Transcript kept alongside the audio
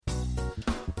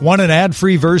Want an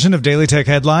ad-free version of Daily Tech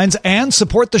Headlines and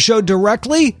support the show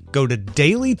directly? Go to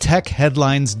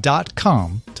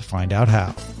dailytechheadlines.com to find out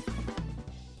how.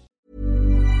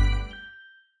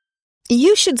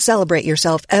 You should celebrate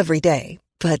yourself every day,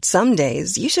 but some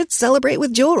days you should celebrate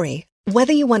with jewelry.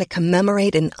 Whether you want to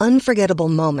commemorate an unforgettable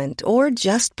moment or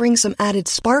just bring some added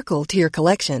sparkle to your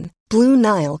collection, Blue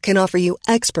Nile can offer you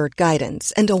expert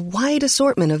guidance and a wide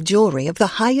assortment of jewelry of the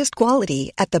highest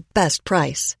quality at the best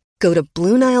price. Go to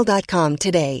BlueNile.com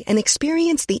today and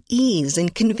experience the ease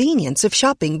and convenience of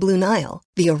shopping Blue Nile,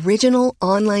 the original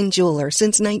online jeweler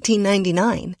since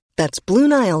 1999. That's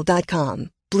BlueNile.com.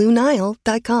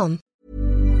 BlueNile.com.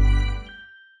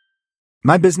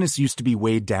 My business used to be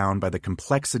weighed down by the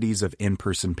complexities of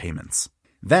in-person payments.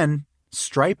 Then,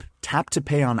 Stripe Tap to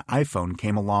Pay on iPhone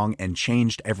came along and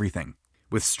changed everything.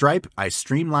 With Stripe, I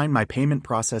streamlined my payment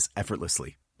process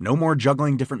effortlessly. No more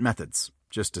juggling different methods.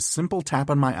 Just a simple tap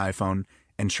on my iPhone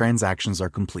and transactions are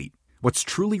complete. What's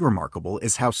truly remarkable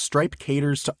is how Stripe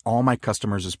caters to all my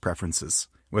customers' preferences.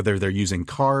 Whether they're using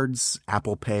cards,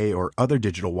 Apple Pay, or other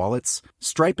digital wallets,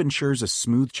 Stripe ensures a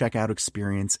smooth checkout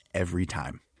experience every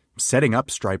time. Setting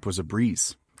up Stripe was a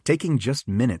breeze, taking just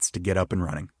minutes to get up and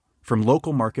running. From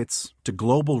local markets to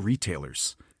global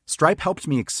retailers, Stripe helped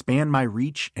me expand my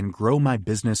reach and grow my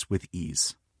business with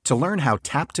ease. To learn how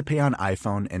Tap to Pay on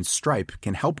iPhone and Stripe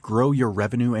can help grow your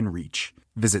revenue and reach,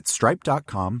 visit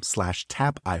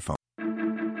stripe.com/tapiphone.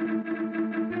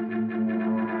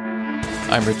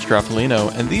 I'm Rich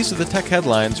Straffolino, and these are the tech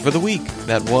headlines for the week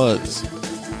that was.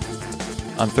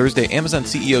 On Thursday, Amazon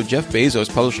CEO Jeff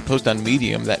Bezos published a post on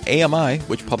Medium that AMI,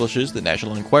 which publishes the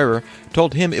National Enquirer,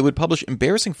 told him it would publish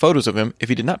embarrassing photos of him if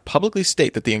he did not publicly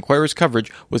state that the Enquirer's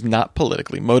coverage was not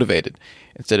politically motivated.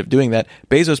 Instead of doing that,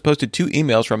 Bezos posted 2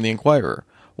 emails from the Enquirer.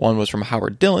 One was from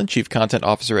Howard Dillon, chief content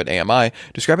officer at AMI,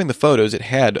 describing the photos it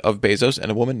had of Bezos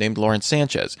and a woman named Lauren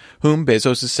Sanchez, whom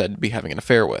Bezos is said to be having an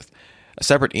affair with. A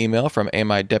separate email from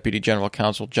AMI Deputy General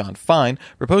Counsel John Fine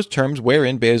proposed terms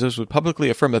wherein Bezos would publicly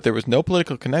affirm that there was no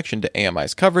political connection to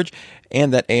AMI's coverage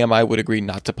and that AMI would agree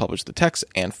not to publish the texts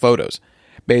and photos.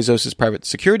 Bezos' private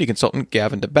security consultant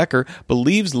Gavin de Becker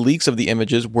believes leaks of the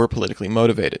images were politically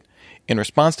motivated. In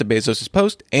response to Bezos'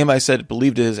 post, AMI said it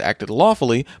believed it has acted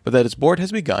lawfully, but that its board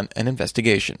has begun an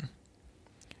investigation.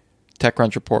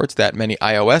 TechCrunch reports that many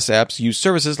iOS apps use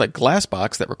services like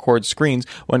Glassbox that record screens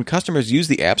when customers use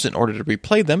the apps in order to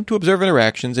replay them to observe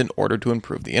interactions in order to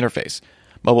improve the interface.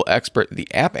 Mobile expert The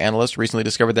App Analyst recently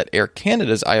discovered that Air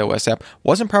Canada's iOS app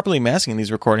wasn't properly masking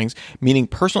these recordings, meaning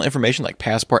personal information like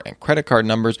passport and credit card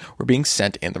numbers were being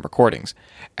sent in the recordings.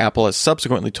 Apple has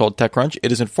subsequently told TechCrunch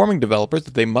it is informing developers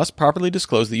that they must properly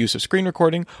disclose the use of screen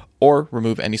recording or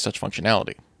remove any such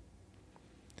functionality.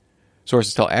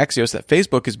 Sources tell Axios that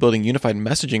Facebook is building unified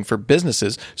messaging for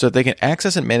businesses so that they can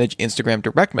access and manage Instagram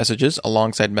direct messages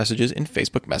alongside messages in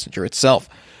Facebook Messenger itself.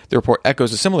 The report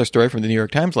echoes a similar story from the New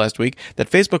York Times last week that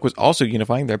Facebook was also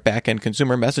unifying their back-end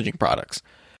consumer messaging products.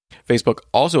 Facebook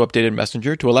also updated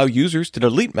Messenger to allow users to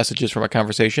delete messages from a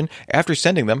conversation after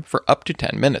sending them for up to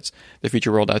 10 minutes. The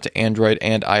feature rolled out to Android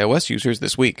and iOS users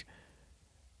this week.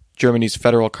 Germany's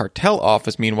Federal Cartel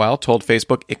Office, meanwhile, told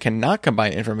Facebook it cannot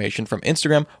combine information from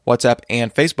Instagram, WhatsApp,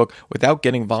 and Facebook without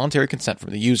getting voluntary consent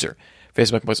from the user.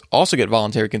 Facebook must also get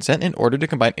voluntary consent in order to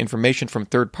combine information from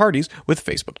third parties with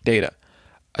Facebook data.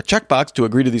 A checkbox to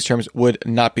agree to these terms would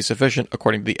not be sufficient,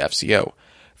 according to the FCO.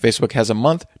 Facebook has a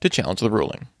month to challenge the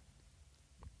ruling.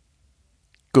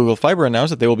 Google Fiber announced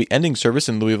that they will be ending service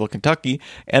in Louisville, Kentucky,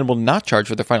 and will not charge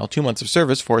for their final 2 months of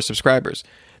service for subscribers.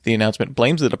 The announcement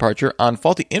blames the departure on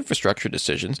faulty infrastructure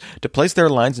decisions to place their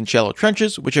lines in shallow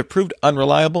trenches, which have proved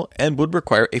unreliable and would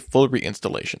require a full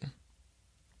reinstallation.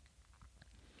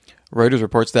 Reuters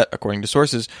reports that, according to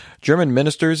sources, German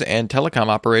ministers and telecom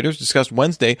operators discussed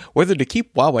Wednesday whether to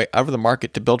keep Huawei out of the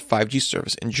market to build 5G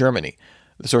service in Germany.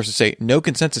 The sources say no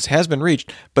consensus has been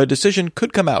reached, but a decision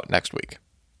could come out next week.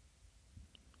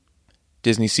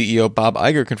 Disney CEO Bob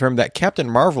Iger confirmed that Captain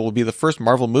Marvel will be the first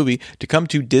Marvel movie to come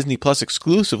to Disney Plus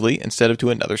exclusively instead of to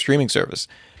another streaming service.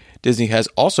 Disney has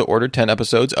also ordered 10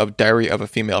 episodes of Diary of a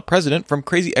Female President from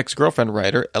Crazy Ex-Girlfriend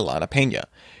writer Ilana Pena.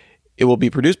 It will be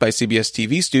produced by CBS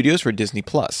TV Studios for Disney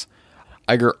Plus.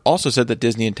 Iger also said that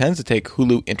Disney intends to take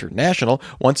Hulu international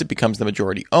once it becomes the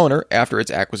majority owner after its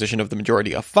acquisition of the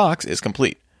majority of Fox is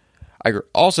complete. Iger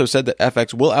also said that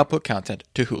FX will output content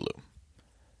to Hulu.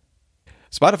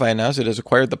 Spotify announced it has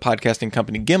acquired the podcasting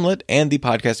company Gimlet and the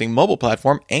podcasting mobile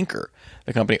platform Anchor.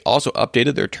 The company also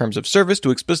updated their terms of service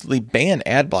to explicitly ban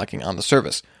ad blocking on the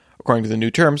service. According to the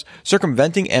new terms,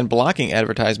 circumventing and blocking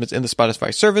advertisements in the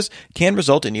Spotify service can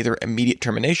result in either immediate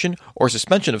termination or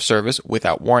suspension of service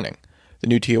without warning. The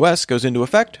new TOS goes into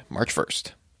effect March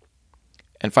 1st.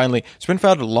 And finally, Sprint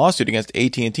filed a lawsuit against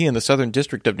AT&T in the Southern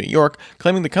District of New York,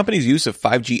 claiming the company's use of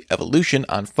 5G evolution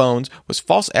on phones was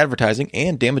false advertising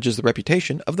and damages the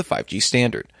reputation of the 5G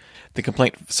standard. The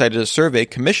complaint cited a survey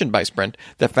commissioned by Sprint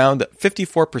that found that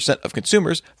 54% of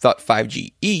consumers thought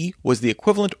 5G-E was the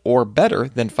equivalent or better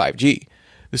than 5G.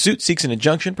 The suit seeks an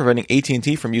injunction preventing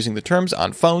AT&T from using the terms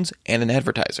on phones and in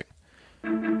advertising.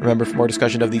 Remember, for more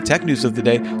discussion of the tech news of the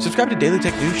day, subscribe to Daily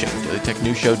Tech News Show,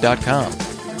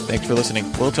 dailytechnewsshow.com. Thanks for listening.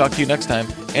 We'll talk to you next time.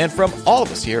 And from all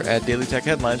of us here at Daily Tech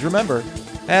Headlines, remember,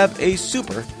 have a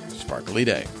super sparkly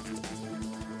day.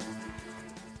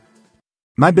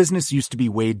 My business used to be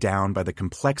weighed down by the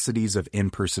complexities of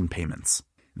in-person payments.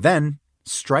 Then,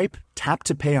 Stripe Tap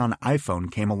to Pay on iPhone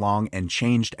came along and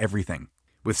changed everything.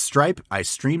 With Stripe, I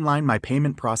streamlined my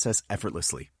payment process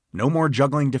effortlessly. No more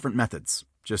juggling different methods.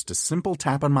 Just a simple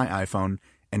tap on my iPhone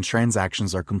and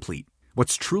transactions are complete.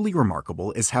 What's truly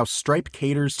remarkable is how Stripe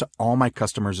caters to all my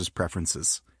customers'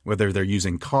 preferences. Whether they're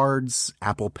using cards,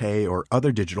 Apple Pay, or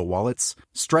other digital wallets,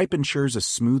 Stripe ensures a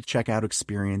smooth checkout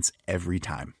experience every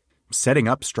time. Setting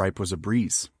up Stripe was a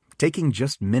breeze, taking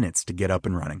just minutes to get up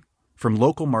and running. From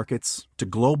local markets to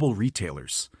global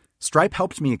retailers, Stripe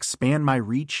helped me expand my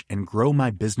reach and grow my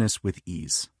business with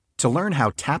ease. To learn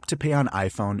how Tap to Pay on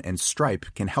iPhone and Stripe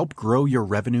can help grow your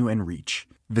revenue and reach,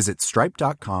 visit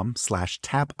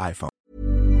stripe.com/tapiphone.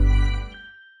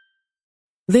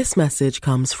 This message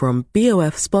comes from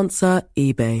BOF sponsor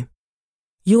eBay.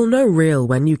 You'll know real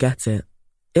when you get it.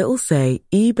 It'll say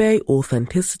eBay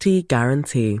Authenticity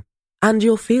Guarantee. And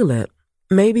you'll feel it.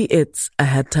 Maybe it's a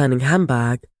head-turning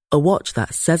handbag, a watch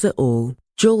that says it all,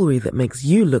 jewelry that makes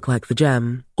you look like the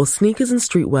gem, or sneakers and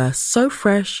streetwear so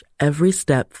fresh every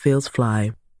step feels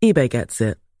fly. eBay gets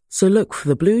it. So look for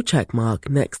the blue check mark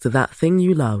next to that thing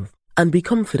you love. And be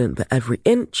confident that every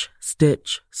inch,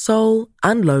 stitch, sole,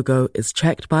 and logo is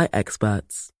checked by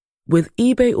experts. With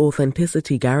eBay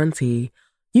Authenticity Guarantee,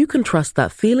 you can trust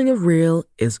that feeling of real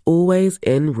is always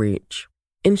in reach.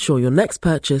 Ensure your next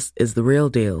purchase is the real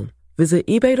deal. Visit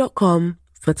ebay.com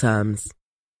for terms.